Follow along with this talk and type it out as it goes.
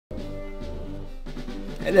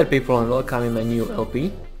Hey there people and welcome in my new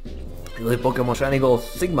LP, the Pokemon Shiny Gold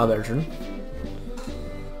Sigma version.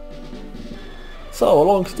 So,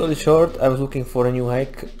 long story short, I was looking for a new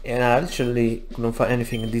hike and I actually couldn't find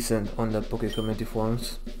anything decent on the Poké community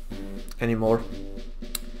forums anymore.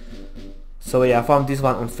 So yeah, I found this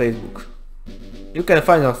one on Facebook. You can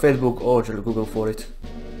find it on Facebook or just Google for it.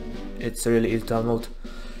 It's really easy to download.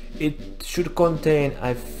 It should contain,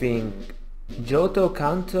 I think, Johto,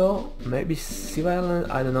 Kanto, maybe Sea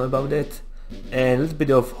Island, I don't know about that, and a little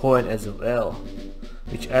bit of Hoenn as well,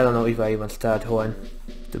 which I don't know if I even start Hoenn,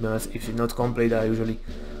 to be honest. If it's not complete, I usually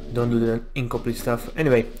don't do the incomplete stuff.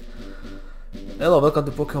 Anyway, hello, welcome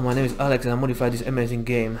to Pokemon, my name is Alex and I modified this amazing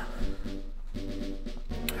game.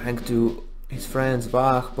 Thanks to his friends,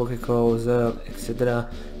 Bach, Pokeko, Zel, etc.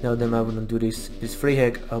 Now then I wouldn't do this free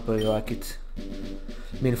hack, I hope you like it.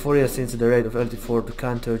 Been 4 years since the raid of LT4 to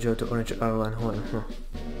Kanto, Johto, Orange, Arrow and Hoenn.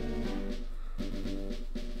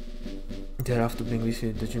 Thereafter bring with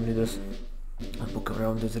you the gym leaders and poke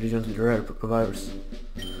around those regions with rare virus.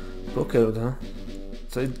 Pokeroad, huh?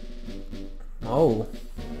 So it... oh.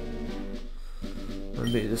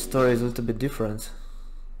 Maybe the story is a little bit different.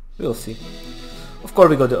 We'll see. Of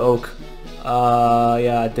course we got the Oak.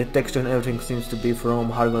 Yeah, the texture and everything seems to be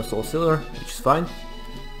from Hargon Soul Silver, which is fine.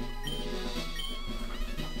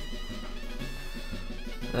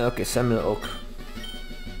 Okay, Samuel Oak.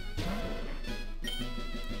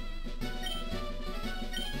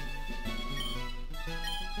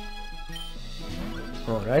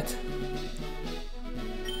 Alright.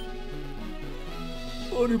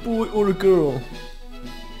 Or a boy or a girl.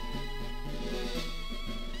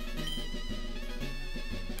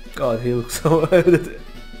 God, he looks so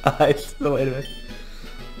eyes. So wait a minute.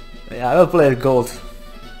 Yeah, I will play gold.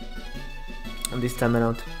 And this time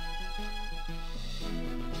around.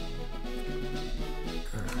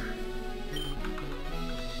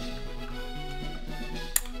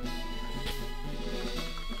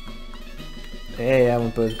 Hey, I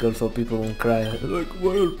won't play as girl so people won't cry. Like,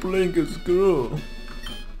 why are you playing as girl?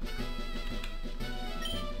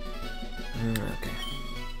 Okay.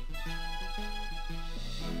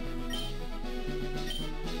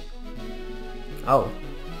 Oh,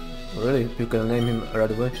 really? You can name him right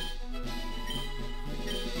away?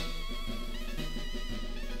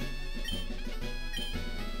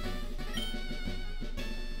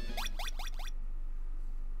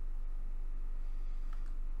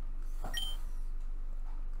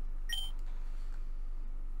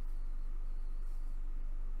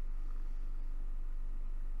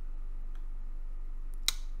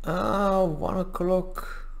 Ah, 1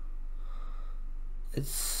 o'clock.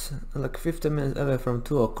 It's like 15 minutes away from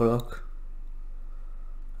 2 o'clock.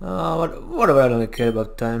 Whatever, I don't care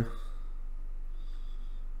about time.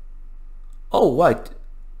 Oh, right.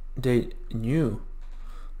 It knew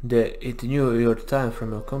your time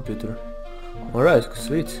from your computer. Alright,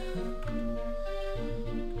 sweet.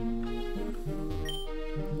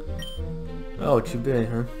 Oh, Chibiri,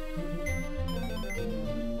 huh?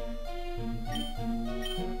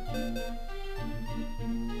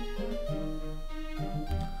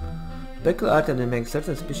 Peculiar item that makes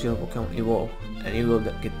certain species of Pokemon evolve, and you will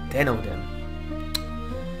get 10 of them.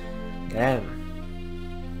 Damn.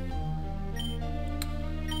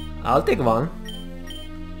 I'll take one.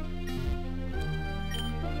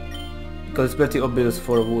 Because it's pretty obvious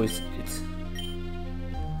for who is it.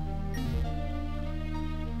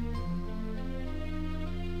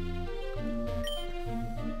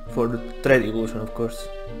 For the trade evolution, of course.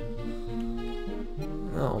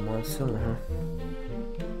 Oh, Monsoon, huh?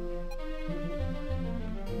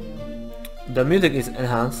 The music is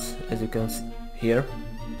enhanced, as you can hear.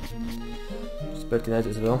 It's pretty nice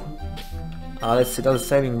as well. Let's see how the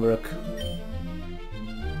saving work.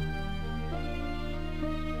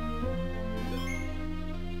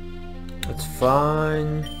 That's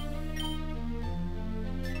fine.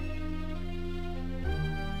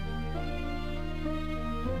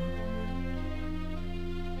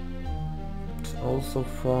 It's also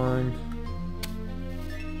fine.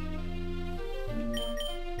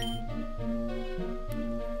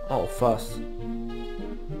 Oh, fast.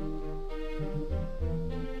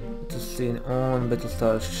 Battle scene on, battle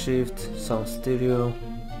style shift, sound stereo,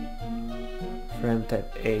 frame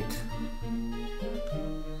type 8.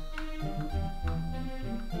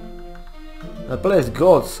 I play as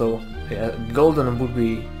gold, so yeah, golden would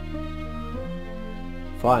be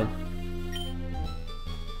fine.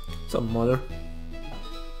 Some mother.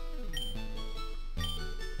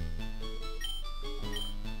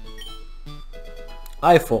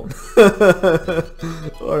 iPhone.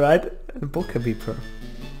 Alright, Pokebeeper.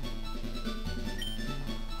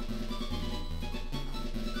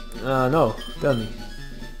 No, tell me.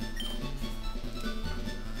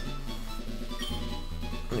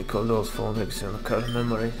 Recall those phone regs on the current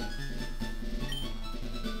memory.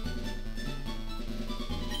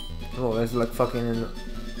 Oh, it's like fucking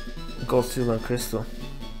gold, silver, and crystal.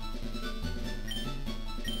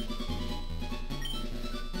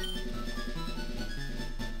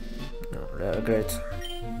 No, they're great.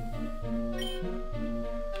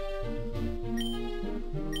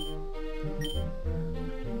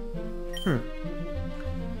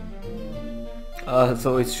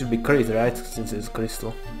 So it should be crazy, right? Since it's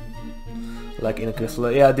crystal. Like in a crystal.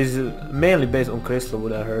 Yeah, this is mainly based on crystal,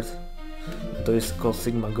 what I heard. So it's called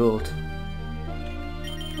Sigma Gold.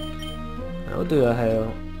 And what do I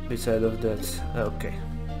have beside of that? Okay.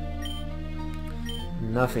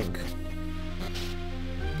 Nothing.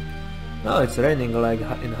 No, it's raining like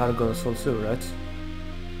in Hargon Soul Silver, right?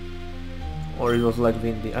 Or it was like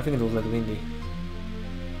windy. I think it was like windy.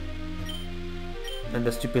 And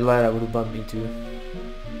the stupid light I would bump into.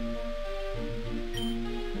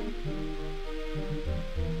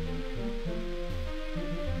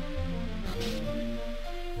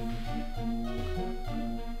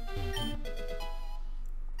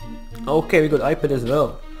 Okay, we got iPad as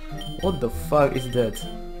well. What the fuck is that?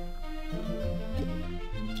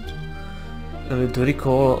 To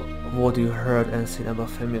recall what you heard and seen about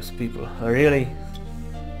famous people. Really?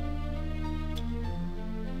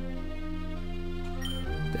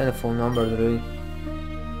 Telephone number, really?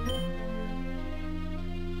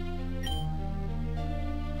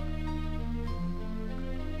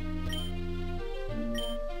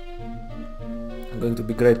 I'm going to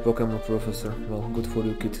be great Pokemon professor. Well, good for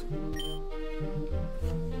you, kid.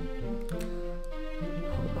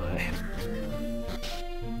 Oh my.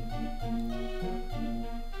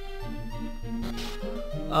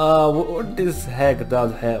 What this heck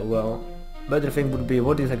does have? Well, better thing would be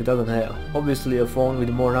what this heck doesn't have. Obviously a phone with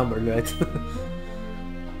more numbers, right?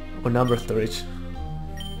 Or number storage.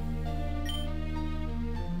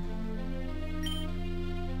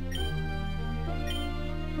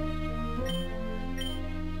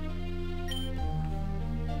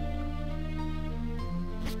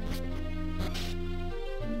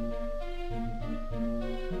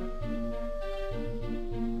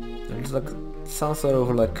 There's like some sort of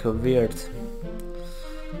like a weird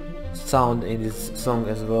sound in this song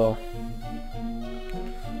as well,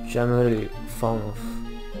 which I'm really fond of,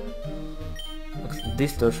 like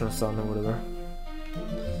distortion sound or whatever.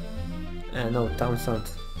 And no, town sound.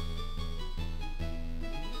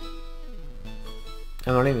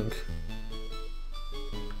 Am I leaving?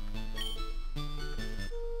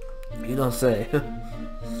 You don't say.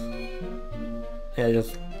 Yeah,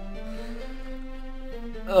 just.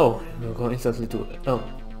 Oh, we'll go instantly to it. Oh.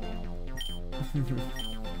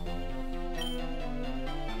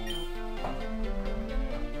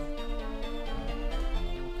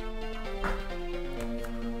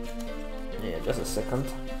 Yeah, just a second.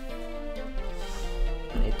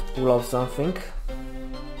 I need to pull out something.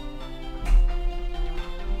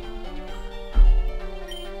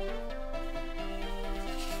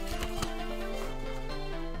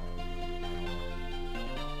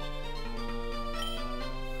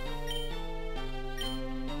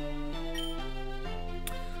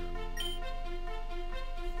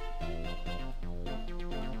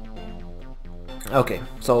 Okay,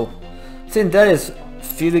 so since there is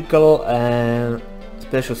physical and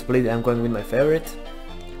special split, I'm going with my favorite.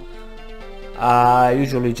 I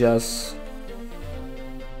usually just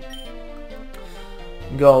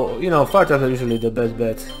go, you know, Farters are usually the best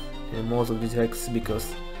bet in most of these decks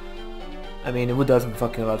because, I mean, who doesn't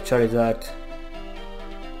fucking love Charizard?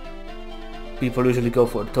 People usually go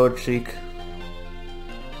for Torchic.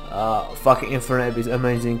 Fucking Infernape is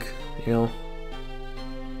amazing, you know.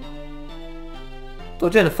 So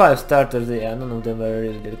Gen 5 starters, yeah, none of them were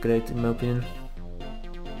really that great in my opinion.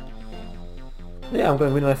 Yeah, I'm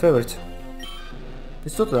going with my favorite.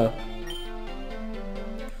 It's Tsundere.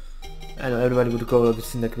 I know everybody would go with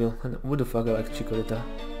Cyndaquil, and who the fuck I like Chikorita?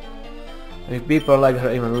 I mean, people like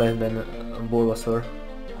her even less than Bulbasaur,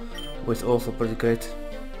 which is also pretty great.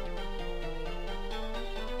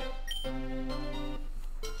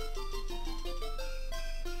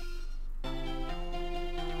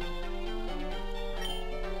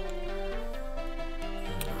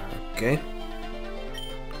 Okay.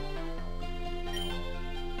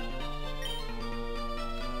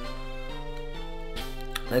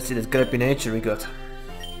 Let's see the scrappy nature we got.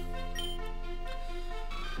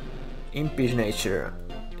 Impish nature.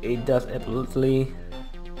 It does absolutely.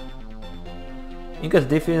 Increase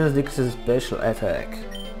defense, decreases special attack.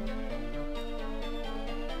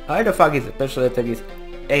 How the fuck is special attack is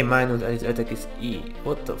A minus and its attack is E.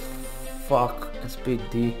 What the fuck? And speed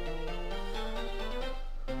D.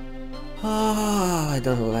 Ah, I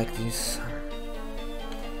don't like this.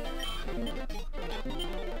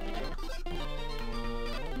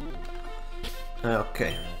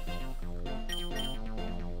 Okay.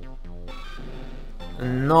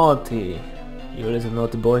 Naughty. You're a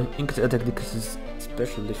naughty boy. Increase attack decreases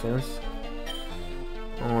special defense.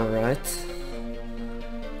 Alright.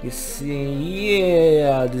 You see,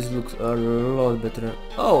 yeah, this looks a lot better.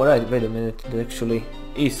 Oh, right, wait a minute, it actually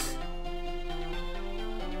is.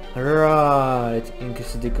 Right,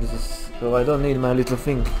 increase decreases. So I don't need my little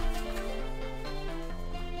thing.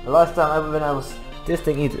 Last time when I was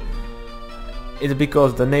testing it, it's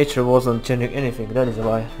because the nature wasn't changing anything, that is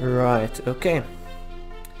why. Right, okay.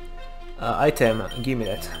 Item, give me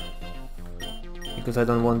that. Because I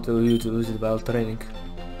don't want you to use it while training.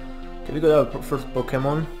 Okay, we got our first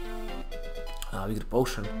Pokemon. With the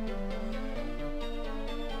potion.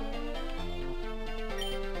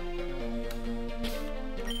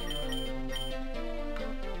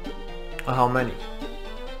 How many?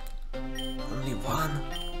 Only one?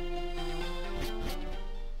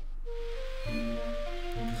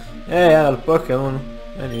 Hey, I have a Pokemon,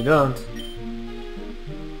 and you don't.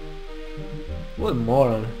 What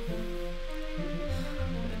moron.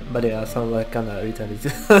 But yeah, sound like kinda retarded.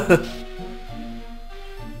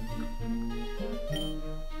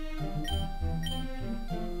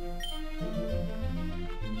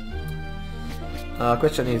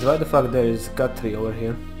 Question is, why the fuck there is cat tree over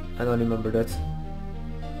here? I don't remember that.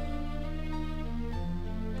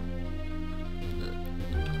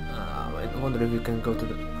 I wonder if you can go to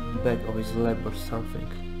the back of his lab or something.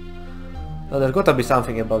 Oh, there's gotta be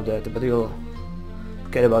something about that, but you'll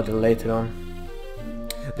care about it later on.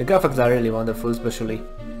 The graphics are really wonderful, especially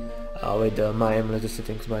with my emulator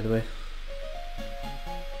settings, by the way.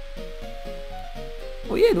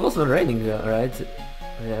 Oh yeah, it wasn't raining, right?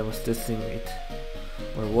 When I was testing it.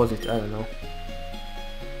 Or was it? I don't know.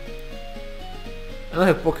 I don't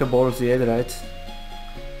have Pokeballs yet, right?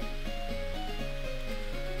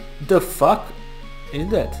 The fuck is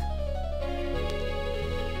that?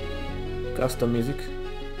 Custom music.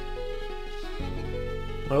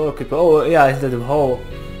 Oh yeah, it's that whole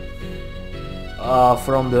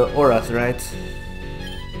from the auras, right?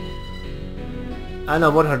 I know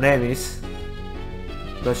what her name is,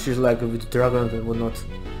 but she's like with dragons and whatnot,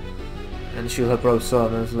 and she'll have probably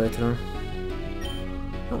Salamence later on.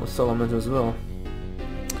 Oh, Salamence as well.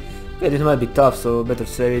 Okay, this might be tough, so better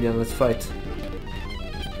save it and let's fight.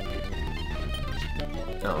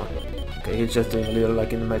 Oh, okay, he's just doing a little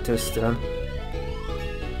like in my test run.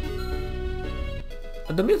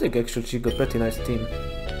 And the music actually, she got pretty nice theme.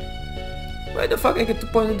 Why the fuck I get to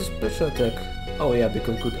point at the special attack? Oh yeah,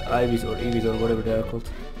 because good Ivies or Eevees or whatever they are called.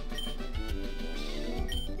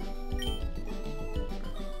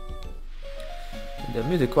 The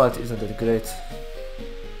music quality isn't that great.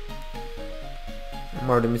 I'm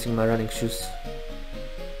already missing my running shoes.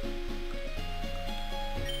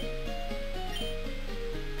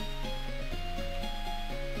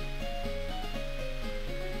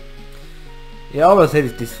 Yeah, I always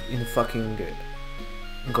hated this in fucking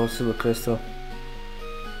Gold Silver Crystal.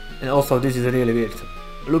 And also this is really weird.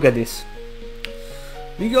 Look at this.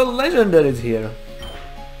 We got legendaries here.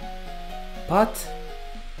 But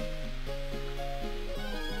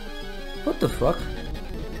what the fuck?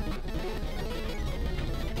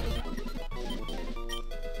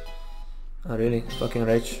 Oh really? Fucking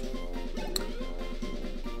rage.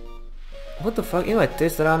 What the fuck? In my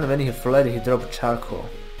test run when he fled he dropped charcoal.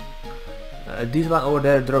 This one over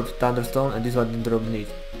there dropped Thunderstone and this one didn't drop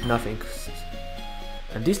nothing.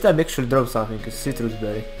 And this time actually dropped something, a citrus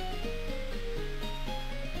berry.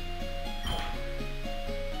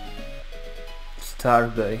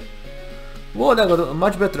 Starberry. Whoa, I got a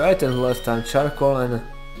much better items last time, charcoal and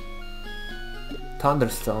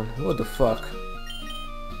Thunderstone. What the fuck?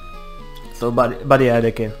 So but yeah,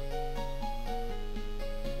 they can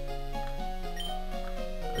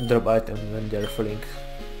drop items when they're filling.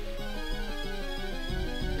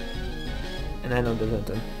 And I know the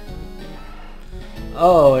item.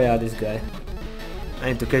 Oh yeah, this guy. I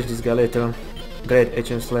need to catch this guy later on. Great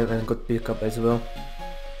HM Slave and good pickup as well.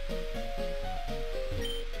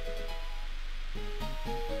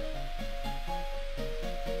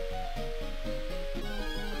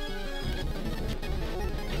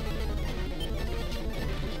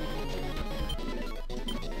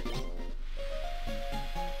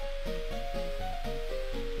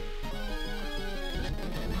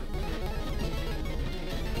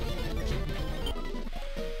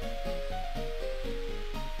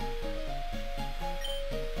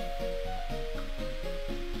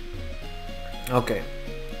 Okay.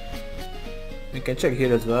 We can check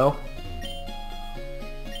here as well.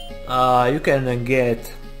 You can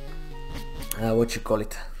get what you call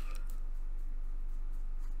it.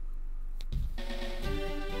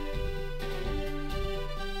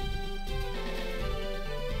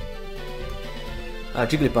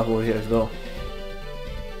 Jigglypuff over here as well.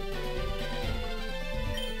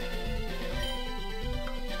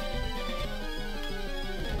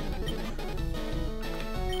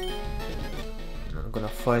 I'm gonna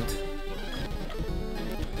fight.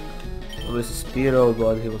 Obviously Spearow,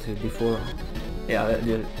 but he was here before. Yeah,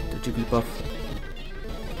 the Jigglypuff.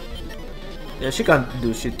 Yeah, she can't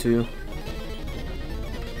do shit to you.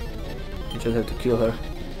 You just have to kill her.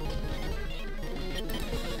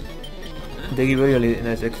 They give really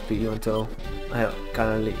nice XP even though I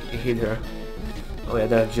can't really hit her. Oh yeah,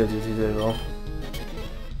 that Geodude is very well.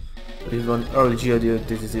 If you want early Geodude,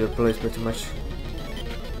 this is your place pretty much.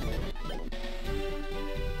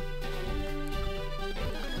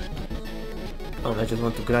 Oh, I just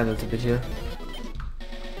want to grind a little bit here.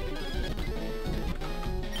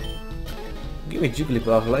 Give me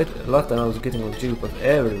Jigglypuff. Last time I was getting with Jigglypuff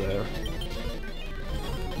everywhere.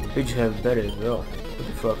 The bitch have berry as well. What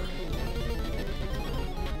the fuck?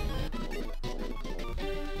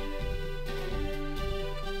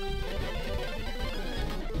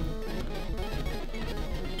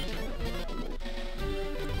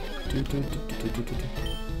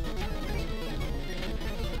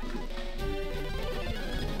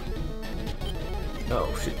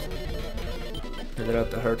 Oh shit. That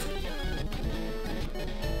out that hurt.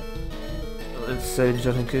 Let's save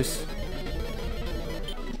just in case.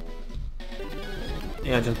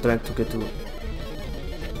 Yeah, just trying to get to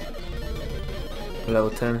level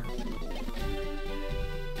 10.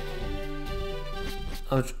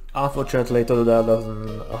 Unfortunately, Totodile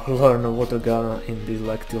doesn't learn Water Gun in this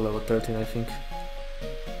like till level 13, I think.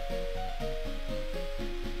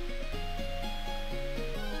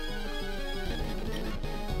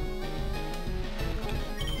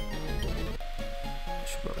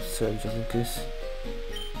 Should probably save just in case.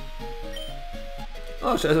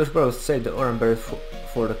 Oh, I should probably save the orange berry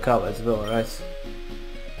for the cow as well, right?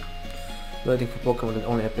 Waiting for Pokemon that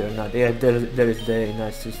only appear at night. Yeah, there is the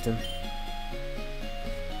night system.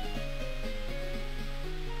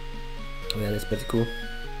 Yeah, that's pretty cool.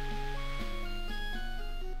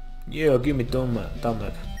 Yeah, give me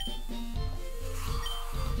Tomac.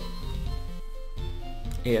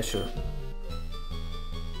 Yeah, sure.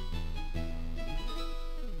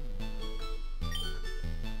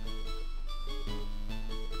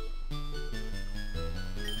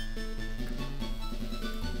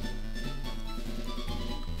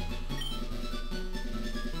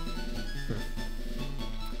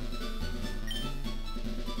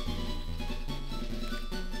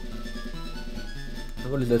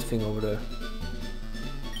 What is that thing over there?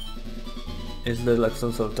 Is there like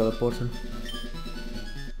some sort of teleporter?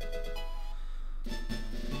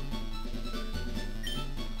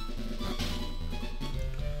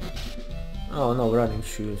 Oh no, running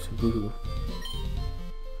shoes. Boo-hoo.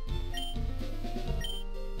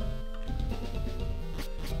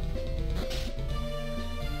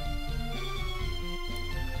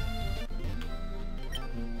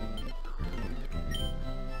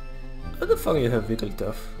 What the fuck you have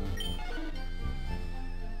Wigglytuff?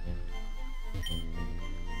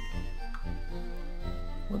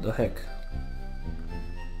 What the heck?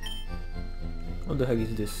 What the heck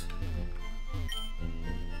is this?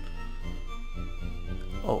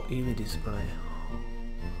 Oh, EV display.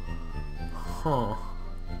 Huh.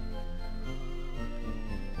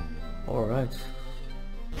 Alright.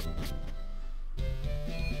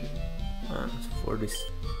 For this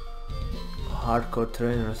hardcore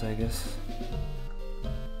trainers, I guess.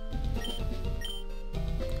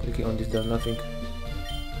 Clicking on this does nothing.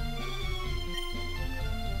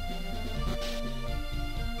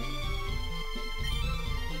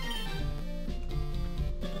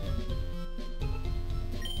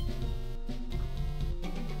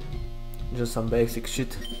 Just some basic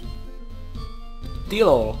shit.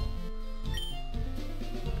 Dilo!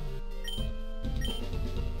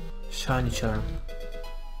 Shiny Charm.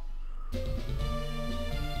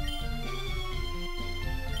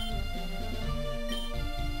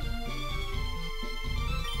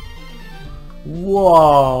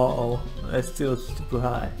 Whoa! That's still super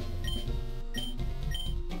high.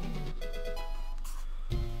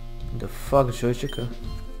 The fuck, Joychica?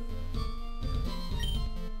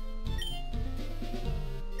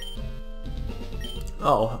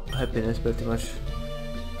 Oh, happiness pretty much.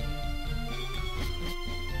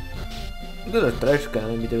 Got a trash can,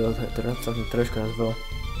 maybe they will have something trash can as well.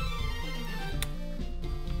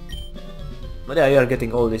 But yeah, you are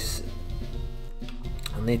getting all this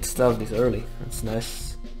neat stuff this early. That's nice.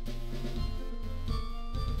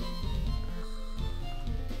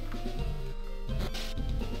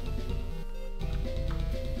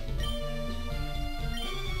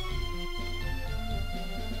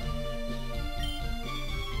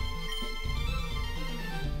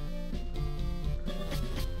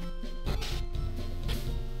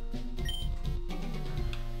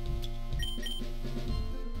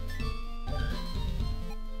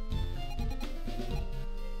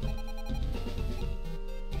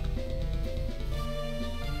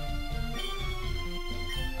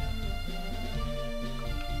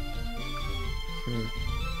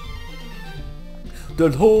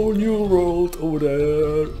 That whole new world over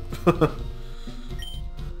there.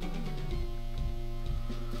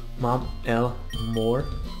 Mom L more.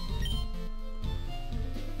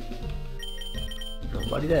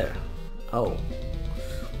 Nobody there. Oh.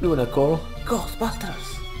 We wanna call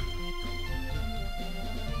Ghostbusters.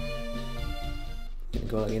 Can you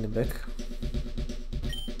go like in the back?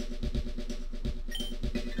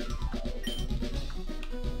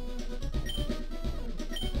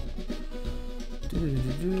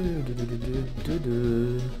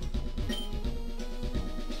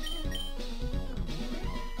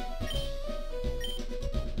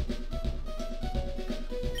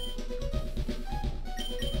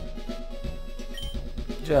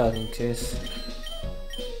 Just in case.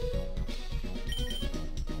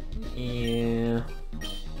 Yeah.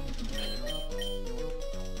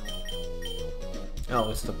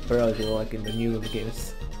 Oh, it's the parallel like in the new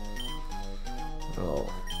games. Oh.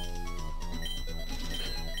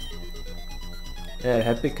 Yeah,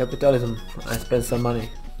 happy capitalism. I spent some money.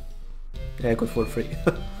 Yeah, I got for free.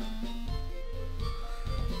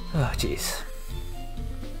 Ah, jeez.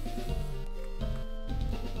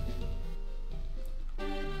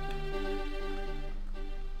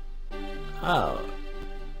 Oh.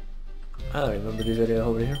 I don't remember this area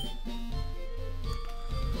over here.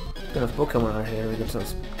 What kind of Pokemon are here? We got some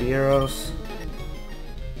Spearows.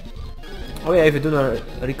 Oh yeah, if you do not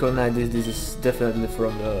recognize this, this is definitely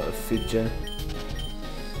from the 5th gen.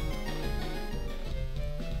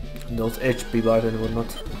 Those HP bars and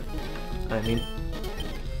whatnot. I mean.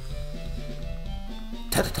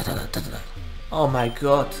 Oh my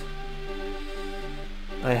god.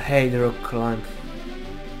 I hate the rock climb.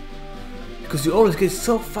 Because you always get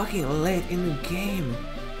so fucking late in the game.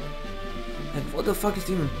 Like what the fuck is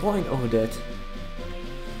the even point of that?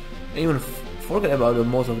 I even forget about the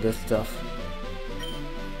most of that stuff.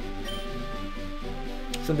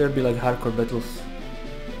 Shouldn't there be like hardcore battles?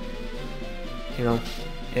 You know,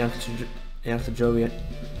 youngster Joey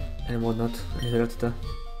and whatnot, and that stuff.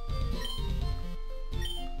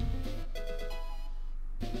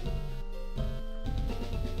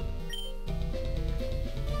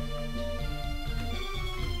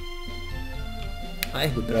 I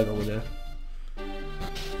could drag over there.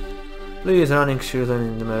 Please, running shoes, I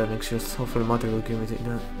need the running shoes. Hopefully Mother will give me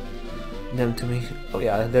them to me. Oh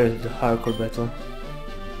yeah, there's the hardcore battle.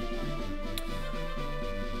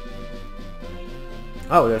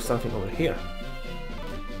 Oh, there's something over here.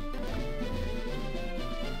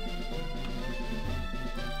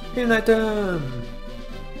 Hidden item!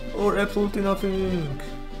 Or absolutely nothing!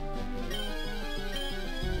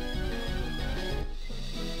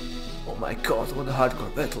 Oh my god, what a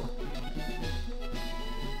hardcore battle!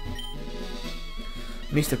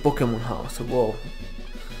 Mr. Pokemon House, whoa.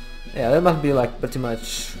 Yeah, that must be like pretty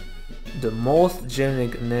much the most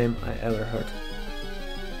generic name I ever heard.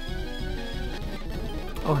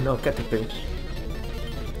 Oh no, Caterpillar.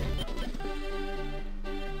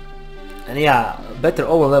 And yeah, better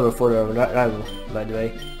over level for the rival, by the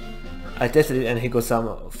way. I tested it and he got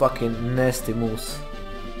some fucking nasty moves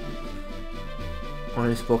on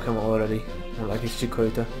his Pokemon already, like his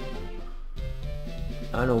Chikorita.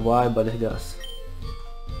 I don't know why, but he does.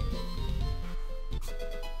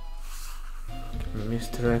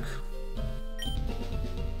 Mr. Egg.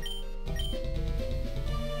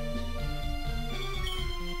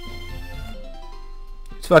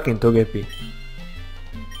 It's fucking Togepi.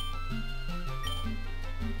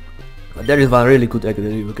 But there is one really good egg that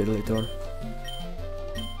we will get later on.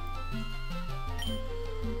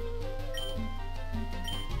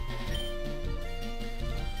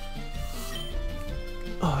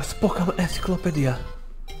 Oh, it's Pokemon Encyclopedia.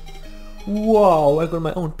 Wow, I got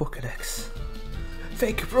my own Pokédex.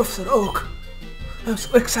 Thank you, Professor Oak. I'm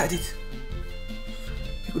so excited.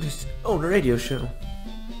 He got his own radio show.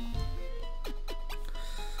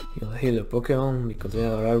 He'll heal your Pokemon because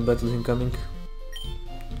there are rival battles incoming.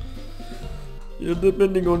 You're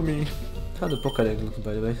depending on me. How the Pokédex looks,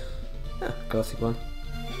 by the way. Classic one.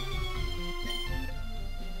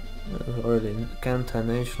 Already Kanta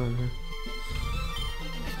Nation.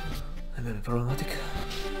 And very problematic.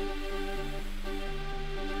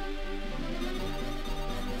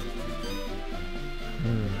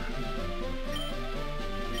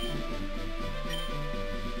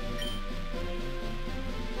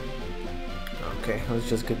 Okay, let's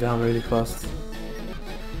just get down really fast.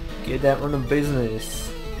 Get down on the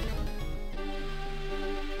business.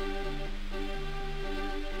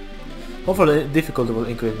 Hopefully the difficulty will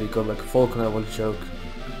increase because like Falconer will joke.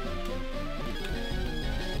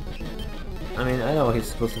 I mean, I know he's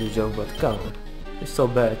supposed to be a joke, but come on. He's so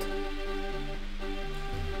bad.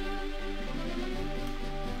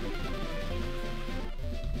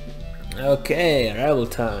 Okay, arrival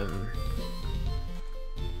time.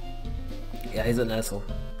 Yeah, he's an asshole.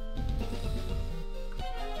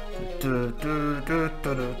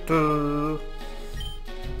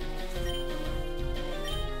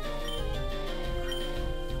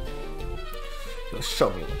 You'll show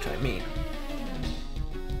me what I mean.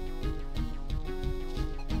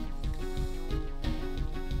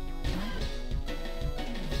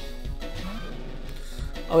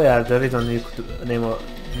 Oh yeah, the reason you could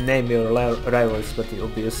name your rival is pretty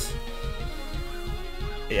obvious.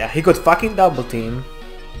 Yeah, he could fucking double team.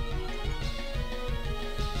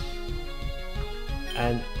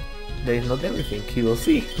 And there is not everything, he will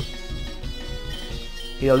see.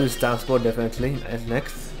 He'll use transport definitely as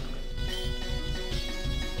next.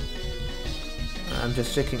 I'm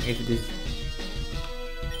just checking if it is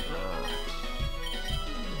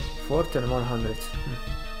 40 and 100.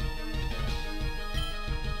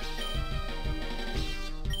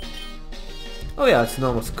 Oh yeah, it's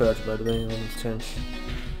normal scratch by the way when it's changed.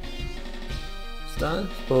 Stand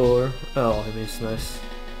or oh, it is nice.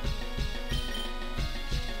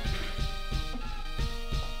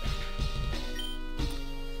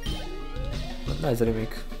 But nice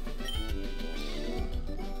remake.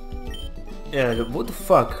 Yeah, what the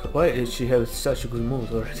fuck? Why did she have such a good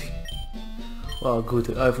moves already? Well,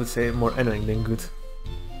 good. I would say more annoying than good.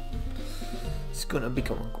 It's gonna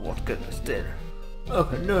become a what goodness then. Oh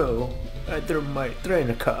no! I threw my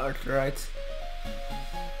trainer card, right?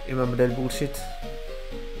 You remember that bullshit?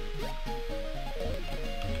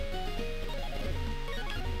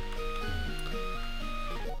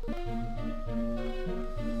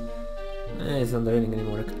 It's not raining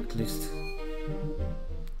anymore at least.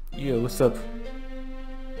 Yo, what's up?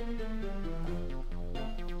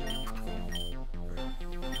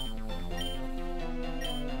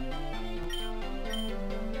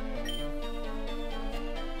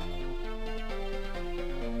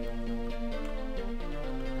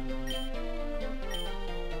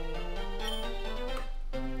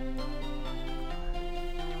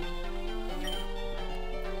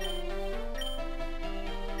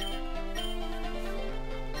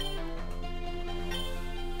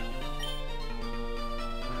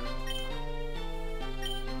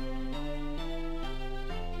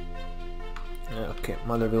 Okay,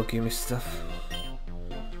 mother will give me stuff.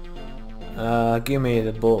 Give me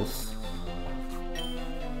the balls.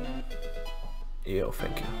 Yo,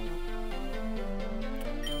 thank you.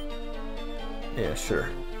 Yeah, sure.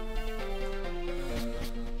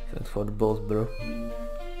 Thanks for the balls, bro.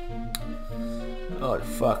 Oh the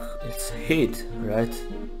fuck, it's hit, right?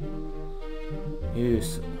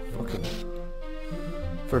 Yes, fucking.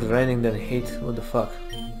 First raining, then hit. What the fuck?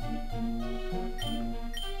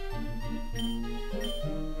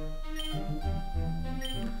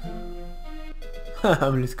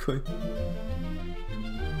 I'm just going.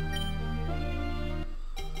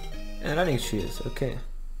 And running shoes, okay.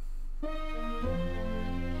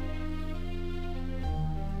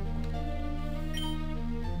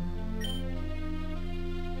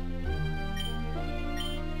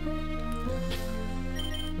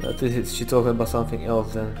 But is she talking about something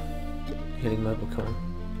else than healing my Pokemon?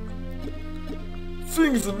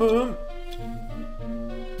 Things, man!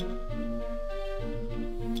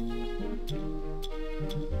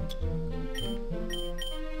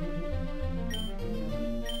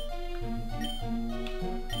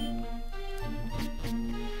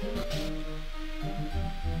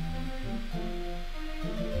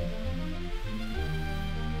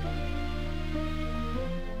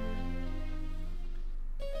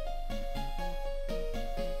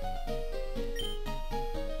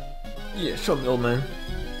 Yeah, show me, old man.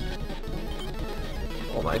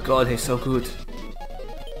 Oh my god, he's so good.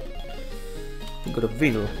 He got a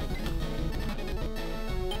Beetle.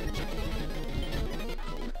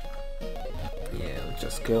 Yeah, let's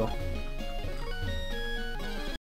just go.